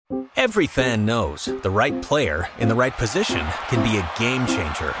Every fan knows the right player in the right position can be a game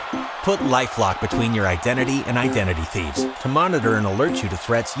changer. Put LifeLock between your identity and identity thieves to monitor and alert you to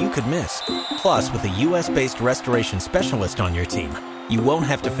threats you could miss. Plus, with a U.S.-based restoration specialist on your team, you won't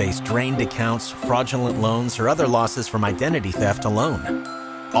have to face drained accounts, fraudulent loans, or other losses from identity theft alone.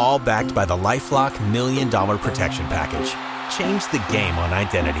 All backed by the LifeLock $1 Million Protection Package. Change the game on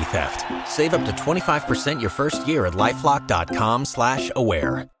identity theft. Save up to 25% your first year at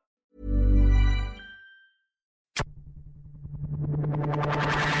LifeLock.com/aware.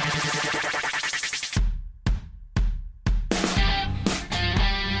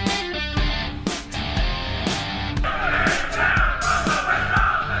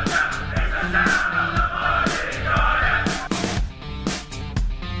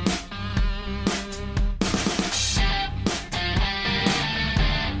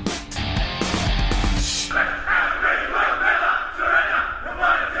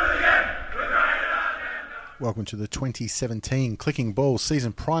 Welcome to the 2017 Clicking Balls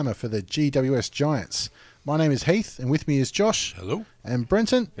season primer for the GWS Giants. My name is Heath, and with me is Josh. Hello. And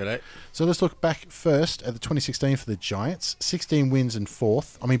Brenton. G'day. So let's look back first at the 2016 for the Giants. 16 wins and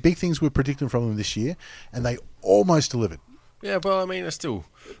fourth. I mean, big things were predicted from them this year, and they almost delivered. Yeah, well, I mean, it's still...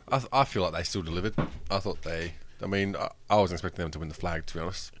 I feel like they still delivered. I thought they... I mean, I wasn't expecting them to win the flag, to be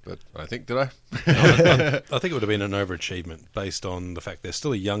honest, but I think, did I? I think it would have been an overachievement based on the fact they're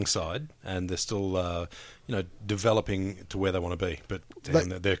still a young side and they're still, developing to where they want to be. But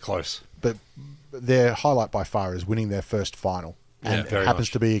they're close. But their highlight by far is winning their first final. And it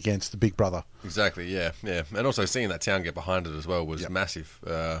happens to be against the big brother. Exactly, yeah. And also seeing that town get behind it as well was massive.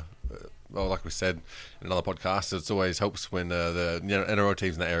 Well, like we said in another podcast, it always helps when the NRL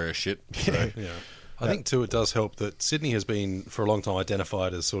teams in that area are shit. So. Yeah. I think, too, it does help that Sydney has been, for a long time,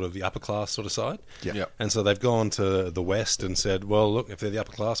 identified as sort of the upper class sort of side. Yep. And so they've gone to the West and said, well, look, if they're the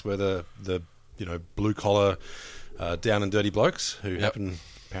upper class, we're the blue-collar, down and dirty blokes who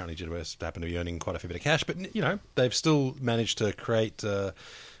apparently GWS happen to be earning quite a fair bit of cash. But, they've still managed to create a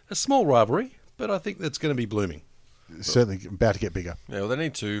small rivalry, but I think that's going to be blooming. Certainly about to get bigger. Yeah, well, they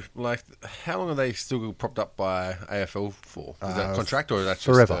need to. Like, how long are they still propped up by AFL for? Is that a contract or is that just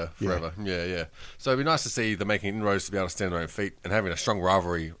forever? Forever. Yeah. So it'd be nice to see them making inroads to be able to stand on their own feet, and having a strong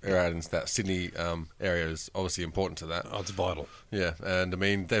rivalry around in that Sydney area is obviously important to that. Oh, it's vital. Yeah, and I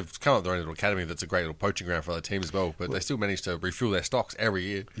mean, they've come up with their own little academy that's a great little poaching ground for other teams as well, but they still manage to refuel their stocks every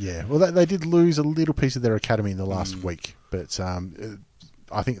year. Yeah, well, they did lose a little piece of their academy in the last week, but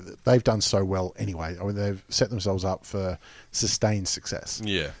I think they've done so well anyway. I mean, they've set themselves up for sustained success.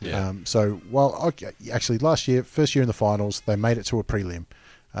 Yeah. Actually, last year, first year in the finals, they made it to a prelim.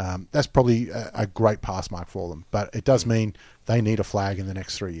 That's probably a great pass mark for them, but it does mean they need a flag in the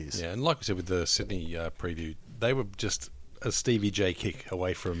next 3 years. Yeah, and like we said with the Sydney preview, they were just a Stevie J kick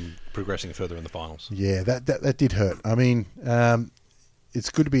away from progressing further in the finals. Yeah, that did hurt. I mean, it's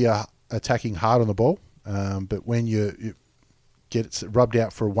good to be attacking hard on the ball, but when you get it rubbed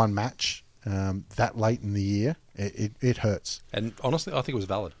out for one match that late in the year, it hurts. And honestly, I think it was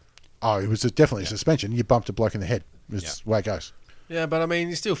valid. Oh, it was definitely a suspension. You bumped a bloke in the head. It's the way it goes. Yeah, but I mean,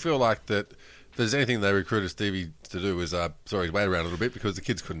 you still feel like that if there's anything they recruited Stevie to do is his weight around a little bit because the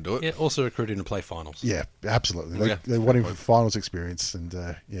kids couldn't do it. Yeah, also recruited him to play finals. Yeah, absolutely. They want him for finals experience, and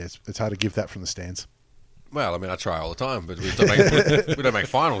it's hard to give that from the stands. Well, I mean, I try all the time, but we don't make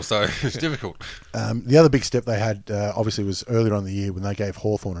finals, so it's difficult. The other big step they had, obviously, was earlier on in the year when they gave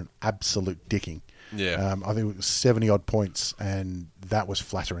Hawthorn an absolute dicking. Yeah. I think it was 70-odd points, and that was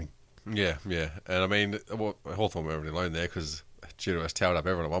flattering. Yeah. And I mean, Hawthorn were already alone there because GWS towered up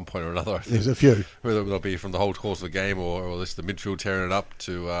everyone at one point or another. I think. There's a few. Whether it'll be from the whole course of the game or just the midfield tearing it up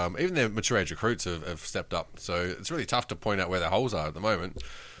to... even their mature age recruits have stepped up. So it's really tough to point out where their holes are at the moment.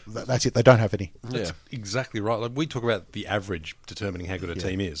 That's it. They don't have any. That's exactly right. Like, we talk about the average determining how good a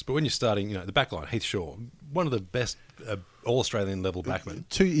team is, but when you're starting, the back line, Heath Shaw, one of the best All-Australian level backmen.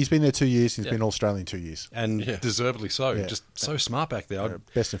 He's been there 2 years. He's been All-Australian 2 years. And deservedly so. Yeah. Just so smart back there.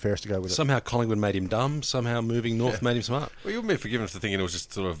 Best and fairest to go with somehow Collingwood made him dumb. Somehow moving north made him smart. Well, you wouldn't be forgiven for thinking it was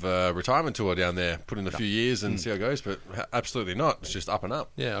just sort of a retirement tour down there, put in a few years and see how it goes, but absolutely not. It's just up and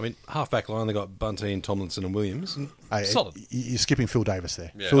up. Yeah, I mean, half-back line, they got Bunteen, Tomlinson and Williams. And solid. You're skipping Phil Davis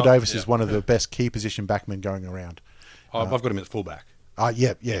there. Yeah. Phil Davis is one of the best key position backmen going around. I've got him at fullback.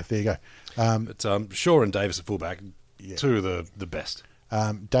 There you go. But Shaw and Davis at fullback, two of the best.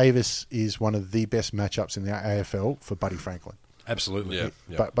 Davis is one of the best matchups in the AFL for Buddy Franklin. Absolutely.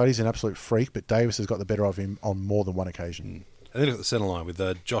 Yeah. But Buddy's an absolute freak, but Davis has got the better of him on more than one occasion. And then at the centre line with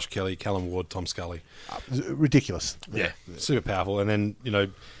Josh Kelly, Callum Ward, Tom Scully. Ridiculous. Yeah, super powerful. And then,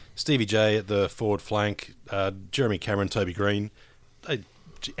 Stevie J at the forward flank, Jeremy Cameron, Toby Green.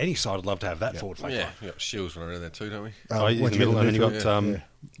 any side would love to have that forward flank Yeah, line. we got Shields running around there too, don't we? In once the you middle, get and then you got midfield,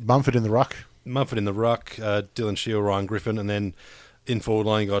 Mumford in the ruck. Mumford in the ruck, Dylan Shield, Ryan Griffin, and then in forward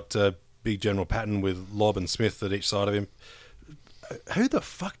line you got big General Patton with Lobb and Smith at each side of him. Who the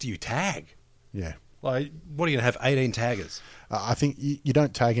fuck do you tag? Yeah. Like, what are you going to have, 18 taggers? I think you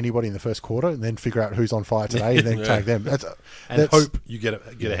don't tag anybody in the first quarter and then figure out who's on fire today and then tag them. And hope you get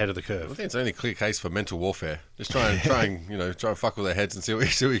ahead of the I curve. think it's only a clear case for mental warfare. Just try and fuck with their heads and see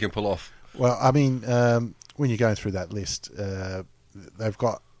what you can pull off. Well, I mean, when you're going through that list, they've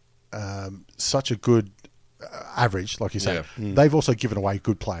got such a good average, like you say. Yeah. They've also given away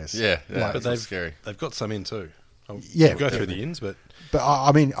good players. Yeah, But that's scary. they've got some in too. Yeah, We'll go through the ins, but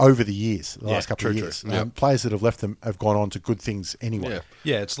I mean, over the years, the Yeah, last couple of true. years, Yep. players that have left them have gone on to good things anyway.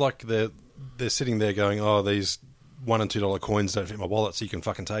 Yeah. it's like they're sitting there going, "Oh, these $1 and $2 coins don't fit my wallet, so you can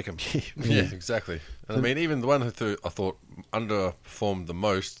fucking take them." Yeah, exactly. And I mean, even the one who I thought underperformed the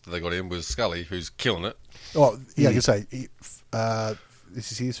most that they got in was Scully, who's killing it. Well, yeah, I can say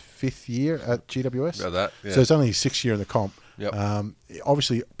this is his 5th year at GWS. About that, yeah. So it's only his 6th year in the comp. Yep.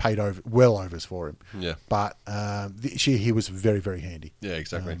 Obviously paid overs for him. Yeah. But this year he was very, very handy. Yeah,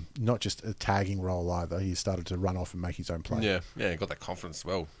 exactly. Not just a tagging role either. He started to run off and make his own play. Yeah, got that confidence as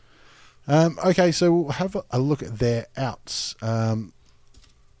well. Okay, so we'll have a look at their outs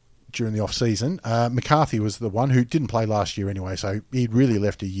during the off-season. McCarthy was the one who didn't play last year anyway, so he'd really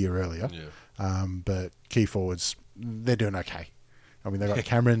left a year earlier. Yeah. But key forwards, they're doing okay. I mean, they've got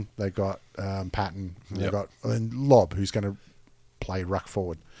Cameron, they've got Patton, they've got Lobb, who's going to play ruck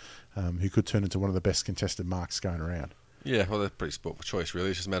forward, who could turn into one of the best contested marks going around. Yeah, well, they're pretty sport for choice, really.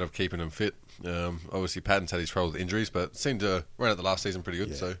 It's just a matter of keeping them fit. Obviously, Patton's had his trouble with injuries, but seemed to run out the last season pretty good.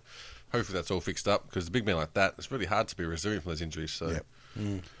 Yeah. So hopefully that's all fixed up, because the big man like that, it's really hard to be resilient from those injuries. So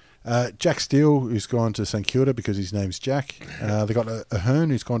Jack Steele, who's gone to St Kilda because his name's Jack. They've got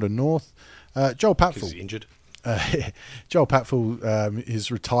Ahern, who's gone to North. Joel Because Patfull. he's injured. Joel Patfull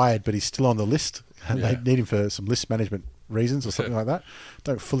is retired, but he's still on the list. They need him for some list management reasons or something like that.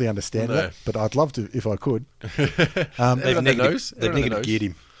 Don't fully understand that, but I'd love to if I could. They've Negative geared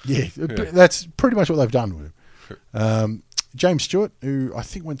him. Yeah, that's pretty much what they've done with him. James Stewart, who I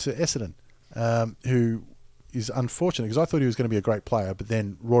think went to Essendon, who is unfortunate because I thought he was going to be a great player, but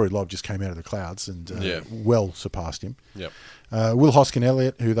then Rory Lobb just came out of the clouds and well surpassed him. Yep. Will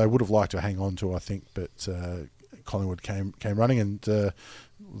Hoskin-Elliott, who they would have liked to hang on to, I think, but Collingwood came running and they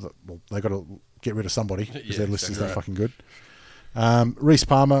got to get rid of somebody because their list is that fucking good. Reece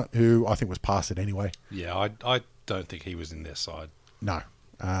Palmer, who I think was past it anyway. Yeah, I don't think he was in their side. No.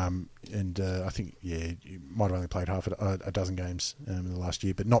 I think, he might have only played half a dozen games in the last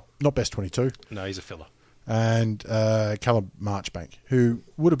year, but not best 22. No, he's a filler. And Callum Marchbank, who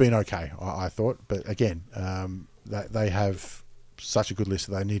would have been okay, I thought, but again, they have such a good list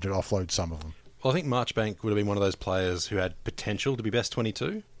that they need to offload some of them. Well, I think Marchbank would have been one of those players who had potential to be best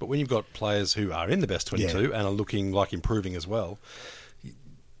 22, but when you've got players who are in the best 22 and are looking like improving as well,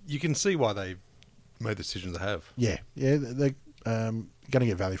 you can see why they made the decision they have. Yeah, they're going to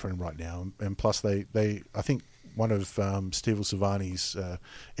get value for him right now, and plus they I think one of Steve Silvani's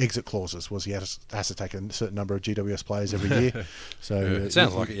exit clauses was he has to take a certain number of GWS players every year. So it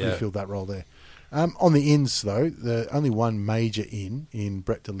sounds like it, yeah. He filled that role there. On the ins, though, the only one major in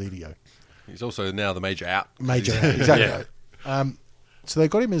Brett Delidio. He's also now the major out. Major out, exactly. So they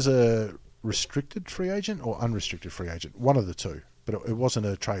got him as a restricted free agent or unrestricted free agent, one of the two. But it wasn't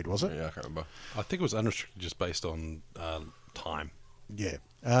a trade, was it? Yeah, I can't remember. I think it was unrestricted just based on time. Yeah.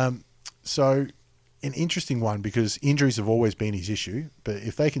 So an interesting one because injuries have always been his issue, but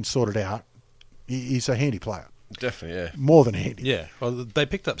if they can sort it out, he's a handy player. Definitely, yeah. More than handy. Yeah. Well, they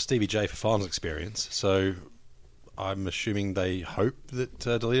picked up Stevie J for finals experience, so I'm assuming they hope that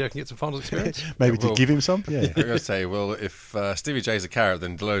Delidio can get some finals experience. Maybe to give him some? Yeah. I'm going to say, well, if Stevie J's a carrot,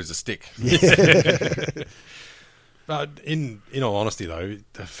 then Delilio's a stick. But in all honesty, though,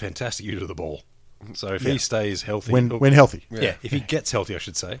 a fantastic user of the ball. So if he stays healthy... When healthy. Yeah, if he gets healthy, I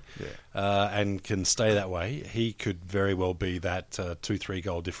should say, and can stay that way, he could very well be that 2-3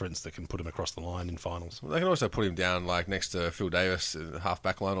 goal difference that can put him across the line in finals. Well, they can also put him down like next to Phil Davis,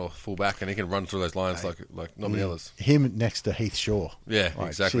 half-back line or full-back, and he can run through those lines like not many others. Him next to Heath Shaw. Yeah, Like,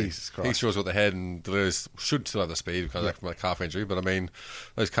 exactly. Jesus Christ. Heath Shaw's got the head, and Delirious should still have the speed because back from a calf injury. But I mean,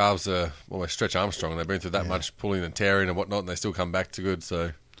 those calves are almost Stretch Armstrong, and they've been through that much pulling and tearing and whatnot, and they still come back to good.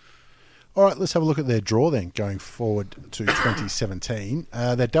 So, All right, let's have a look at their draw then, going forward to 2017.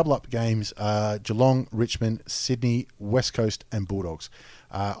 Their double-up games are Geelong, Richmond, Sydney, West Coast and Bulldogs.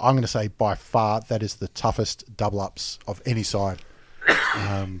 I'm going to say by far that is the toughest double-ups of any side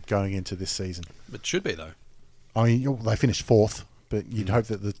going into this season. It should be, though. I mean, they finished fourth, but you'd hope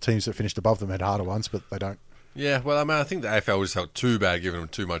that the teams that finished above them had harder ones, but they don't. Yeah, well, I mean, I think the AFL just felt too bad giving them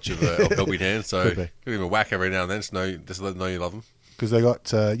too much of a helping hand, so Could be. give them a whack every now and then, just let them know you love them. Because they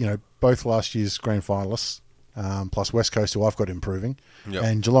got both last year's grand finalists, plus West Coast, who I've got improving, Yep.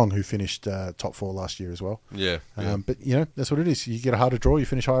 and Geelong, who finished top 4 last year as well. Yeah, But that's what it is. You get a harder draw, you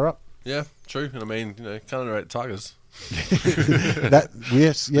finish higher up. yeah, true. And I mean, can't underrate Tigers.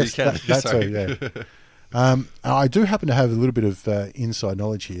 Yes, You can, that sorry. too. Yeah. I do happen to have a little bit of inside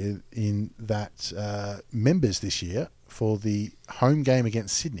knowledge here in that members this year for the home game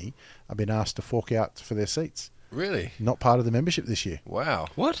against Sydney have been asked to fork out for their seats. Really? Not part of the membership this year. Wow.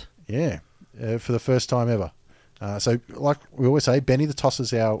 What? Yeah, for the first time ever. So, like we always say, Benny the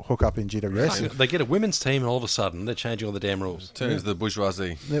Tosser's our hookup in GWS. They get a women's team, and all of a sudden they're changing all the damn rules. Turn into the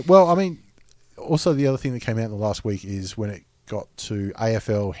bourgeoisie. Well, I mean, also the other thing that came out in the last week is when it got to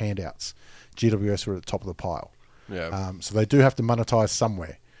AFL handouts, GWS were at the top of the pile. Yeah. So they do have to monetize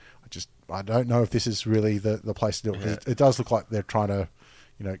somewhere. I don't know if this is really the place to do it. It does look like they're trying to,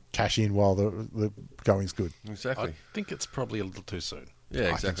 cash in while the going's good. Exactly. I think it's probably a little too soon. Yeah, I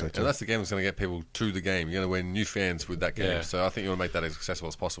think exactly. so too. And that's the game that's going to get people to the game. You're going to win new fans with that game. Yeah. So I think you want to make that as accessible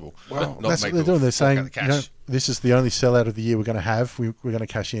as possible. Well, Not that's make what they're people doing. They're fork out saying, the cash. this is the only sellout of the year we're going to have. We're going to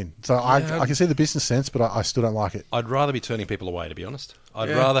cash in. So I can see the business sense, but I still don't like it. I'd rather be turning people away, to be honest. I'd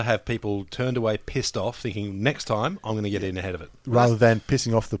Yeah. rather have people turned away, pissed off, thinking next time I'm going to get in ahead of it. Rather than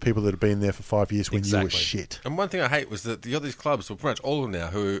pissing off the people that have been there for 5 years when you were Exactly. shit. And one thing I hate was that you got these clubs, well, pretty much all of them now,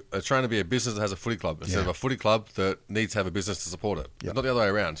 who are trying to be a business that has a footy club instead of a footy club that needs to have a business to support it. Yep. Not the other way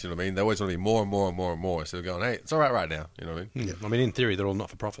around, you know what I mean? They always want to be more and more and more and more instead of going, hey, it's all right now, you know what I mean? I mean, in theory, they're all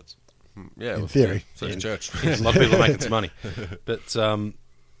not-for-profits. Yeah, In theory. So it's church. A lot of people are making some money. But, I mean,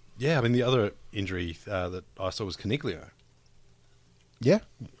 the other injury that I saw was Caniglio. Yeah?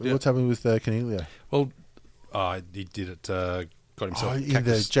 Yeah. What's happening with Cornelio? Well, he did it, got himself In the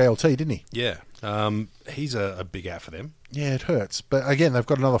cactus. JLT, didn't he? Yeah. He's a big out for them. Yeah, it hurts. But again, they've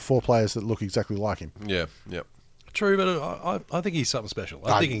got another 4 players that look exactly like him. Yeah, yeah. True, but I think he's something special.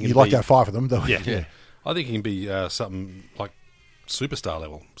 I think he can You'd like be- to have 5 of them, though. Yeah. I think he can be something like superstar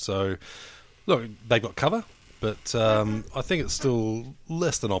level. So, look, they've got cover, but I think it's still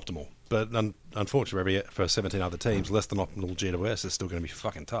less than optimal. But unfortunately, for 17 other teams, less than optimal GWS is still going to be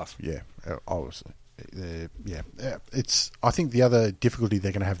fucking tough. Yeah, obviously. I think the other difficulty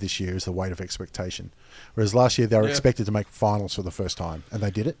they're going to have this year is the weight of expectation. Whereas last year they were expected to make finals for the first time, and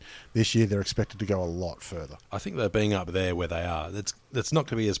they did it. This year they're expected to go a lot further. I think they're being up there where they are. That's not going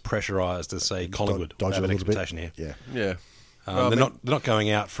to be as pressurised as, say, Collingwood. Dodge have a an little bit. expectation here. Yeah. Yeah. Well, They're not going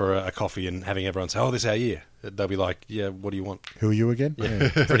out for a coffee and having everyone say, "Oh, this is our year." They'll be like, "Yeah, what do you want?" Who are you again? Yeah,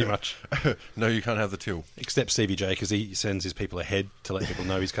 pretty much. No, you can't have the till. Except Stevie J, because he sends his people ahead to let people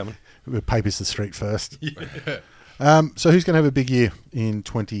know he's coming. Papers the street first. So who's going to have a big year in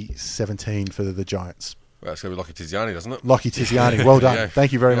 2017 for the Giants? Well, it's going to be Lockie Tiziani, doesn't it? Lockie Tiziani. Well done. Yeah.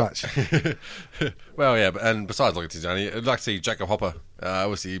 Thank you very much. Well, yeah, and besides Lockie Tiziani, I'd like to see Jacob Hopper.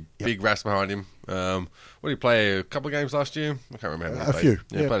 Obviously, big rass behind him. What did he play? A couple of games last year? I can't remember. How many he played. few,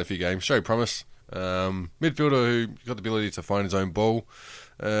 Yeah, yeah. played a few games. Showed promise. Midfielder who got the ability to find his own ball.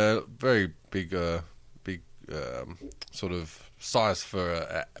 Very big, sort of size for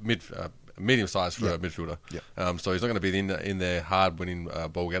a medium size for a midfielder. Yep. So he's not going to be in there hard winning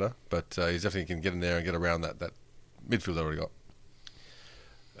ball getter, but he's definitely can get in there and get around that midfield they already got.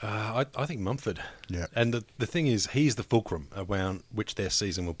 I think Mumford. Yeah. And the thing is, he's the fulcrum around which their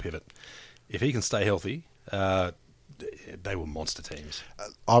season will pivot. If he can stay healthy, they were monster teams.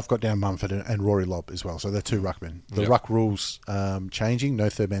 I've got down Mumford and Rory Lobb as well. So they're 2 ruckmen. The ruck rules changing, no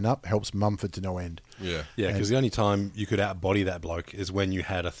third man up, helps Mumford to no end. Yeah. Yeah, because the only time you could outbody that bloke is when you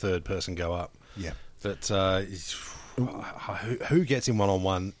had a third person go up. Yeah. But who gets him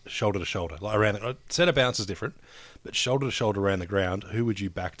one-on-one, shoulder to shoulder? Like around centre bounce is different, but shoulder to shoulder around the ground, who would you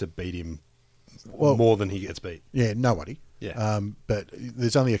back to beat him more than he gets beat? Yeah, nobody. Yeah. But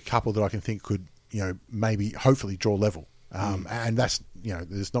there's only a couple that I can think could, maybe, hopefully draw level. And that's,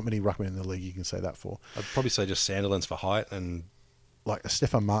 there's not many ruckmen in the league you can say that for. I'd probably say just Sandilands for height and... Like a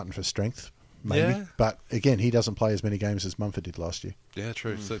Stefan Martin for strength, maybe. Yeah. But again, he doesn't play as many games as Mumford did last year. Yeah,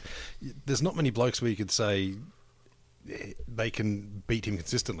 true. So there's not many blokes where you could say they can beat him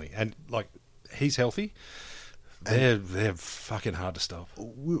consistently. And, he's healthy. They're fucking hard to stop.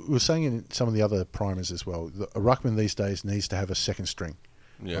 We were saying in some of the other primers as well, that a ruckman these days needs to have a second string.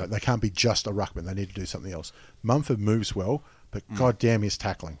 Yeah. Right? They can't be just a ruckman. They need to do something else. Mumford moves well, but goddamn his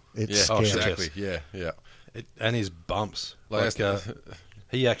tackling. It's Yeah, scary. exactly. Yeah, yeah. And his bumps. Like,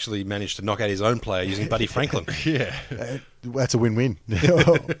 He actually managed to knock out his own player using Buddy Franklin. Yeah. That's a win-win,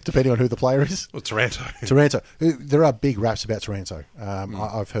 depending on who the player is. Well, Taranto. Taranto. There are big raps about Taranto.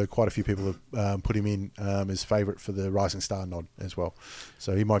 I've heard quite a few people have put him in as favourite for the Rising Star nod as well.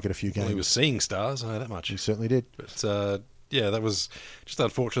 So he might get a few games. Well, he was seeing stars, I know that much. He certainly did. But, yeah, that was just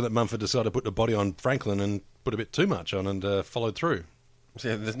unfortunate that Mumford decided to put the body on Franklin and put a bit too much on and followed through.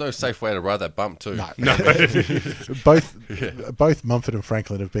 Yeah, there's no safe way to ride that bump too. No. Both Mumford and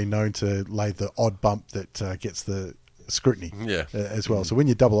Franklin have been known to lay the odd bump that gets the scrutiny as well. So when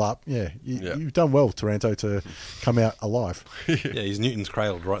you double up, you've done well, Taranto, to come out alive. Yeah, his Newton's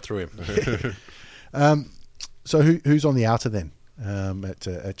cradled right through him. So who's on the outer then at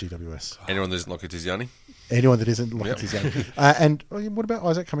GWS? Anyone that isn't Locatiziani? Anyone that isn't Locatiziani. And what about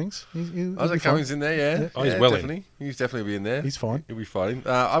Isaac Cummings? Isaac Cummings in there, yeah. Oh, he's well definitely. He's definitely be in there. He's fine. He'll be fighting.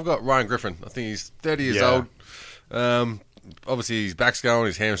 I've got Ryan Griffin. I think he's 30 years old. Obviously, his back's going,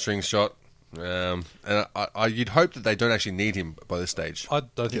 his hamstring's shot. And you'd hope that they don't actually need him by this stage. I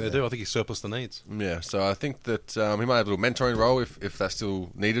don't think they do. I think he's surplus the needs. Yeah, so I think that he might have a little mentoring role if that's still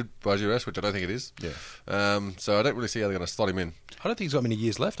needed by GWS, which I don't think it is. Yeah. So I don't really see how they're going to slot him in. I don't think he's got many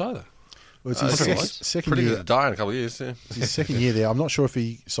years left either. Well, it's his second Pretty year. good to die in a couple of years, yeah. It's his second year there. I'm not sure if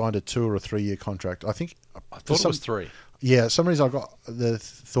he signed a 2 or a 3 year contract. I thought it was 3. Yeah, some reason I got the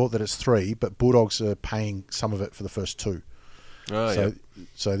thought that it's 3, but Bulldogs are paying some of it for the first 2.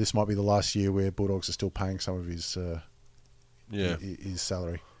 So this might be the last year where Bulldogs are still paying some of his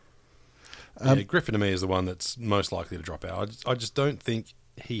salary. Griffin to me is the one that's most likely to drop out. I just don't think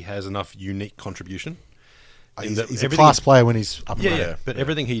he has enough unique contribution. He's a class player when he's up and running. Yeah, but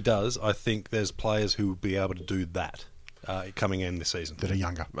everything he does, I think there's players who will be able to do that coming in this season. That are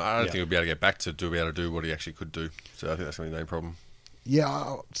younger. I don't think he'll be able to get back to be able to do what he actually could do. So I think that's going to be the main problem.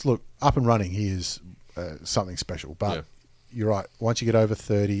 Yeah, look, up and running, he is something special. But you're right. Once you get over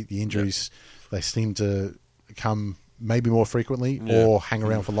 30, the injuries, they seem to come maybe more frequently or hang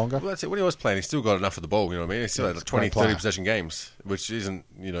around for longer. Well, that's it. When he was playing, he still got enough of the ball, you know what I mean? He still had 20, 30 possession games, which isn't,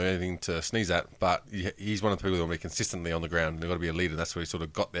 anything to sneeze at, but he's one of the people that will be consistently on the ground. They've got to be a leader. That's where he sort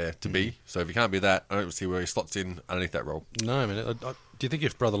of got there to be. So if he can't be that, I don't see where he slots in underneath that role. No, I mean, do you think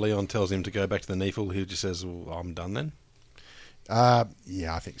if Brother Leon tells him to go back to the NEFL, he just says, well, I'm done then?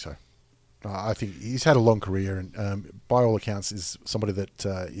 Yeah, I think so. I think he's had a long career, and by all accounts, is somebody that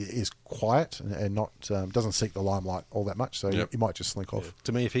is quiet and not doesn't seek the limelight all that much. So he might just slink off.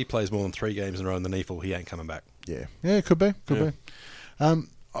 To me, if he plays more than 3 games in a row in the NEFL, he ain't coming back. Yeah, it could be.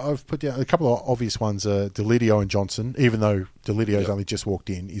 I've put down a couple of obvious ones: Delidio and Johnson. Even though Delidio's only just walked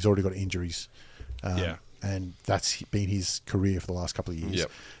in, he's already got injuries. And that's been his career for the last couple of years.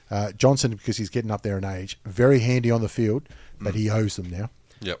 Johnson, because he's getting up there in age, very handy on the field, but he owes them now.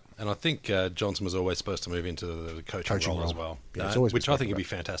 Yep. And I think Johnson was always supposed to move into the coaching role as well, Yeah, which I think he'd be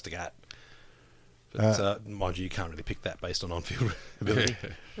fantastic at. But mind you can't really pick that based on on-field ability.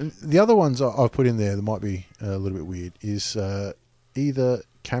 And the other ones I've put in there that might be a little bit weird is either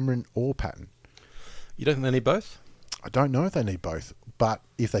Cameron or Patton. You don't think they need both? I don't know if they need both, but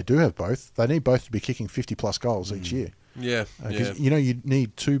if they do have both, they need both to be kicking 50-plus goals each year. Yeah. Because, you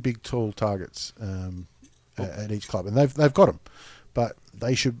need 2 big, tall targets at each club, and they've got them. But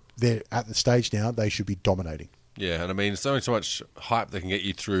they're at the stage now, they should be dominating. Yeah, and I mean, there's only so much hype that can get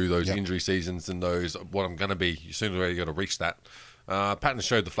you through those injury seasons and those, what I'm going to be, sooner or later you've got to reach that. Patton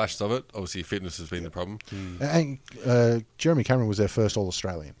showed the flashes of it. Obviously, fitness has been the problem. And Jeremy Cameron was their first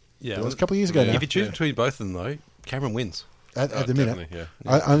All-Australian. Yeah, it was a couple of years ago now. If you choose between both of them, though, Cameron wins. At the minute.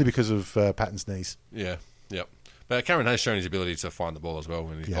 Only because of Patton's knees. Yeah, yep. But Cameron has shown his ability to find the ball as well,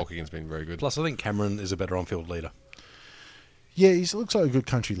 and his ball kicking's been very good. Plus, I think Cameron is a better on-field leader. Yeah, he looks like a good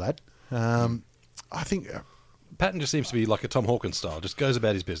country lad. I think Patton just seems to be like a Tom Hawkins style, just goes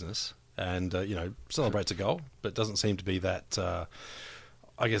about his business and, celebrates a goal, but doesn't seem to be that,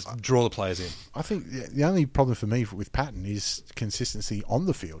 draw the players in. I think the only problem for me with Patton is consistency on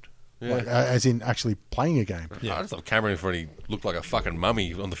the field. Yeah. As in actually playing a game. Yeah. I just thought Cameron when he looked like a fucking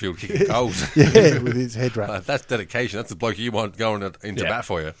mummy on the field kicking goals. With his head wrap. That's dedication. That's the bloke you want going into bat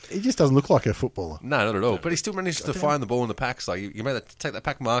for you. He just doesn't look like a footballer. No, not at all. But he still manages to find the ball in the packs. Like you may take that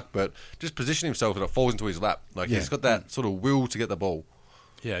pack mark, but just position himself and it falls into his lap. Like he's got that sort of will to get the ball.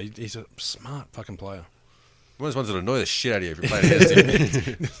 Yeah, he's a smart fucking player. One of those ones that annoy the shit out of you if you're playing against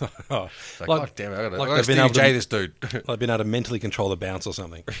him. God damn it, I got to J this dude. Like being able to mentally control the bounce or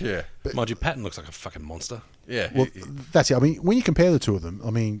something. Yeah. But mind you, Patton looks like a fucking monster. Yeah. Well, that's it. I mean, when you compare the two of them,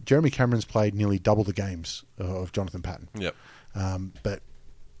 I mean, Jeremy Cameron's played nearly double the games of Jonathan Patton. Yep. But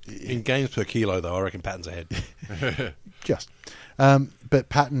in games per kilo, though, I reckon Patton's ahead. But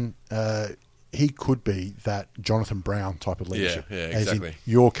Patton, he could be that Jonathan Brown type of leadership. Yeah, As in, exactly.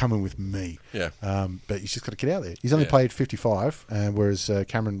 you're coming with me. Yeah. But he's just got to get out there. He's only played 55, whereas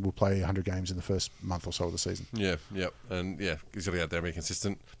Cameron will play 100 games in the first month or so of the season. Yeah, and he's got to get out there and be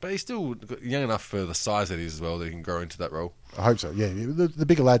consistent. But he's still young enough for the size that he is as well that he can grow into that role. I hope so. Yeah, the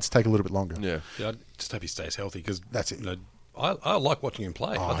bigger lads take a little bit longer. Yeah. I just hope he stays healthy because That's it. You know, I like watching him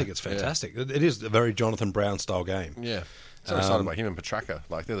play. I think it's fantastic. It is a very Jonathan Brown style game. Yeah. So excited about him and Petraka.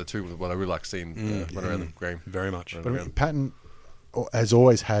 Like, they're the two what I really like seeing run around the game. Very much. But I mean, Patton has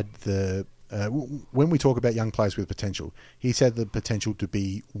always had the... when we talk about young players with potential, he's had the potential to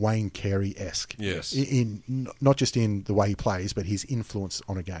be Wayne Carey-esque. Yes. In not just in the way he plays, but his influence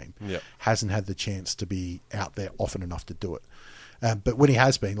on a game. Yep. Hasn't had the chance to be out there often enough to do it. But when he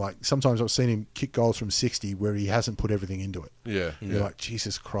has been, like, sometimes I've seen him kick goals from 60 where he hasn't put everything into it. Yeah. You're like,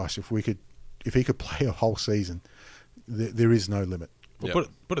 Jesus Christ, if he could play a whole season, there is no limit. Well,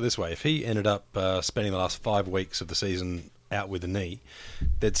 put it this way: if he ended up spending the last 5 weeks of the season out with a knee,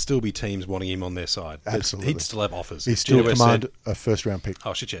 there'd still be teams wanting him on their side. Absolutely. He'd still have offers. He'd If still GWS command said, a first-round pick.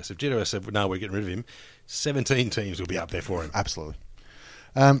 oh, shit, yes. If GWS said, no, we're getting rid of him, 17 teams will be up there for him. Absolutely.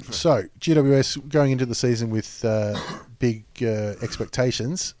 So, GWS going into the season with big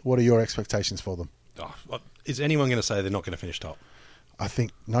expectations. What are your expectations for them? Is anyone going to say they're not going to finish top? I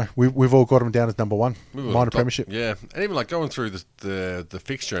think, no. We've all got them down as number one. Minor premiership. Yeah. And even like going through the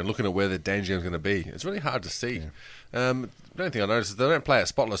fixture and looking at where the danger is going to be, it's really hard to see. The only thing I noticed is they don't play at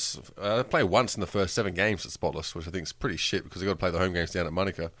Spotless. They play once in the first 7 games at Spotless, which I think is pretty shit because they've got to play the home games down at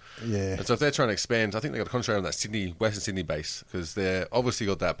Monica. Yeah. And so if they're trying to expand, I think they've got to concentrate on that Western Sydney base because they're obviously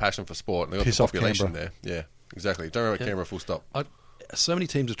got that passion for sport and they've got Piss the off population Canberra. there. Yeah, exactly. Don't worry about Canberra, full stop. So many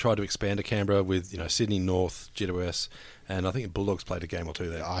teams have tried to expand to Canberra with Sydney, North, GWS, and I think Bulldogs played a game or two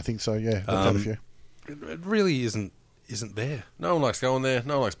there. I think so, yeah. They've done a few. It really isn't there. No one likes going there.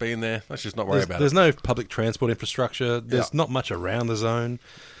 No one likes being there. Let's just not worry about There's it. no public transport infrastructure. There's not much around the zone.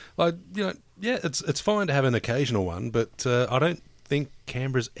 Like it's fine to have an occasional one, but I don't think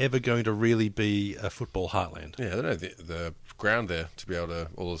Canberra's ever going to really be a football heartland. Yeah, they don't have the ground there to be able to,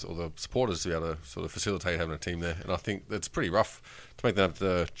 all the supporters to be able to sort of facilitate having a team there. And I think it's pretty rough to make them have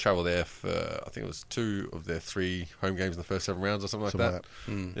to travel there for, I think it was 2 of their 3 home games in the first 7 rounds or something like that.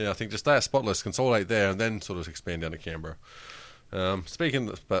 Yeah, I think just stay at Spotless, consolidate there, and then sort of expand down to Canberra. On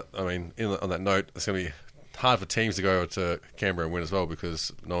that note, it's going to be hard for teams to go to Canberra and win as well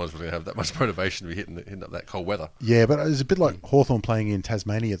because no one's really going to have that much motivation to be hitting up that cold weather. Yeah, but it's a bit like Hawthorn playing in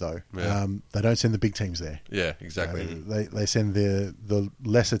Tasmania, though. Yeah. They don't send the big teams there. Yeah, exactly. They send the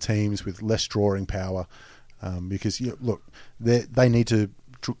lesser teams with less drawing power because, they need to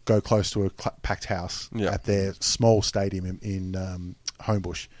go close to a packed house at their small stadium in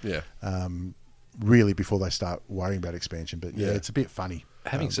Homebush. Yeah. Really, before they start worrying about expansion. But it's a bit funny.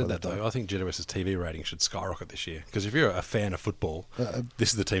 Having said that, though, I think GWS's TV rating should skyrocket this year because if you're a fan of football,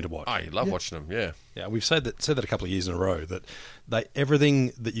 this is the team to watch. Oh, you love watching them, yeah. Yeah, we've said that a couple of years in a row that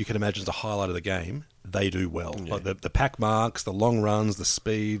everything that you can imagine is a highlight of the game, they do well. Yeah. Like the pack marks, the long runs, the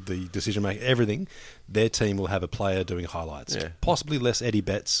speed, the decision making, everything. Their team will have a player doing highlights. Yeah. Possibly less Eddie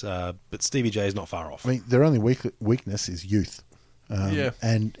Betts, but Stevie J is not far off. I mean, their only weakness is youth.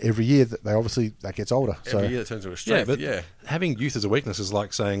 And every year that gets older. Every year it turns into a strength. But having youth as a weakness is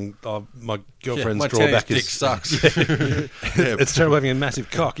like saying, "Oh, my girlfriend's my drawback dick sucks." It's terrible having a massive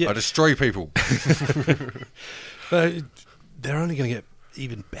cock. Yeah. I destroy people. But they're only going to get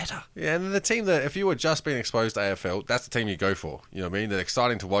even better. Yeah, and the team that if you were just being exposed to AFL, that's the team you go for. You know what I mean? They're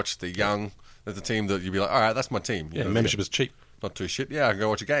exciting to watch. They're young. They're the team that you'd be like, all right, that's my team. You know, membership is cheap. Not too shit. Yeah, I can go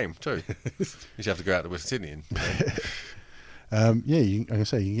watch a game too. You just have to go out to Western Sydney like I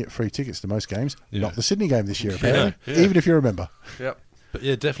say, you can get free tickets to most games. Yeah. Not the Sydney game this year, apparently. Yeah. Even if you're a member. Yep. But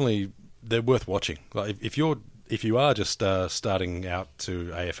yeah, definitely, they're worth watching. Like if you are just starting out to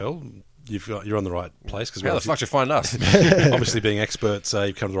AFL, you're on the right place. Because how the fuck you find us? Obviously, being experts,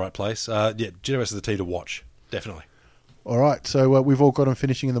 you've come to the right place. GWS is the team to watch, definitely. All right, so we've all got them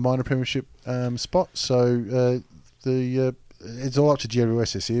finishing in the minor premiership spot. So it's all up to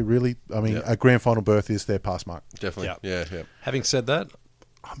GWS this year, really. I mean, a grand final berth is their pass mark. Definitely. Yeah. Having said that,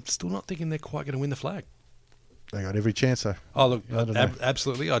 I'm still not thinking they're quite going to win the flag. They got every chance, though. Oh, look,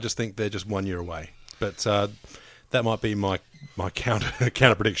 absolutely. I just think they're just 1 year away. But that might be my counter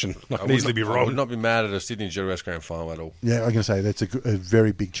prediction. I can easily be wrong. I would not be mad at a Sydney GWS grand final at all. Yeah, I'm going to say that's a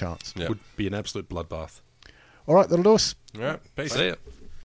very big chance. Would be an absolute bloodbath. All right, that'll do us. All right, peace. See ya.